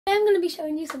today I'm going to be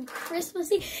showing you some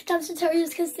Christmassy dance tutorials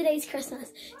because today's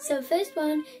Christmas. So first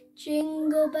one,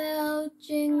 jingle bell,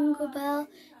 jingle bell,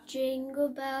 jingle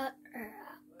bell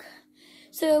rock.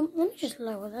 So let me just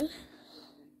lower them.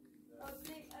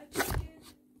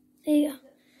 There you go.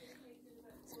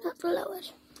 So that's lowered.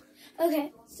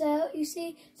 Okay, so you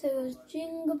see, so it was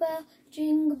jingle bell,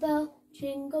 jingle bell,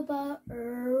 jingle bell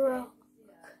rock.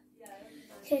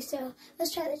 Okay, so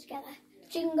let's try this together.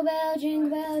 Jingle bell, jingle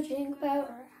bell, jingle bell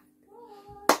rock.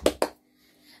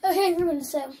 Okay, everyone,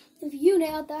 so if you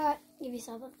nailed that, give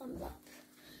yourself a thumbs up.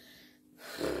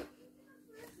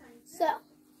 So,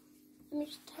 let me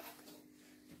just type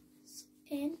this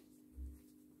in.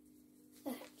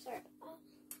 Okay, sorry about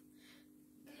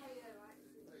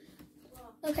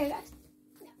that. Okay, guys.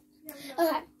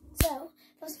 Okay, so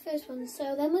that's the first one.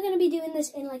 So then we're going to be doing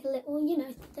this in like a little,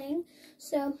 thing.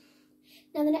 So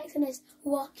now the next one is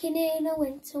walking in a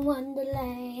winter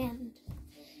wonderland.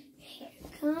 Here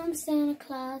comes Santa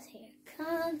Claus, here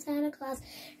comes Santa Claus,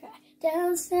 right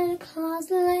down Santa Claus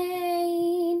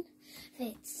Lane.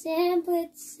 Vixen,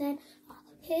 Blitzen, all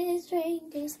his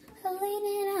reindeers are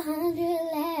leading 100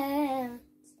 lands.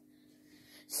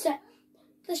 So,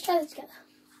 let's try this together.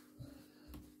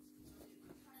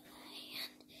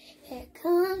 Here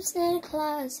comes Santa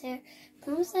Claus, here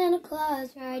comes Santa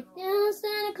Claus, right down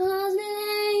Santa Claus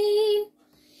Lane.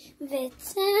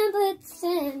 Vixen,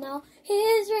 Blitzen, all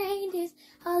his reindeers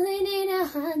are leading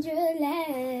 100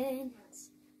 lands.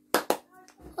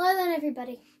 Well done,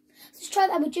 everybody. Let's try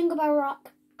that with Jingle Bell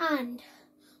Rock and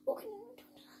Walking in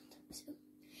Wonderland. So,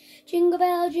 Jingle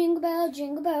Bell, Jingle Bell,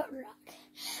 Jingle Bell Rock.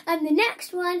 And the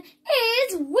next one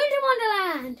is Winter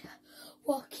Wonderland.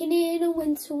 Walking in a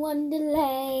winter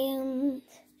wonderland.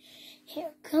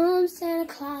 Here comes Santa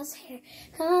Claus, here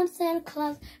comes Santa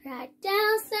Claus, right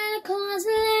down Santa Claus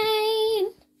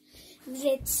Lane.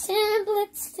 Vixen,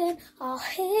 Blitzen, all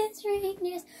his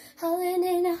reindeers hauling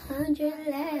in 100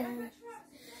 lands.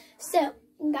 So,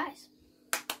 guys,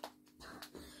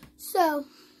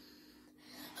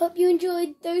 hope you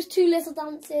enjoyed those two little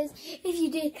dances. If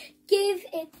you did, give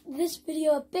this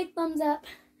video a big thumbs up.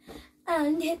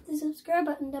 And hit the subscribe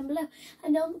button down below.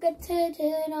 And don't forget to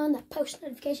turn on the post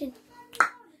notification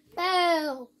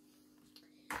bell.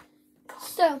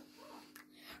 So,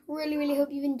 really hope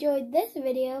you've enjoyed this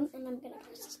video. And I'm going to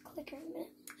press this clicker in a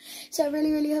minute. So, I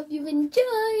really hope you've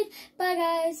enjoyed. Bye,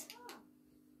 guys.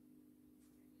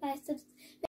 Bye, subscribe.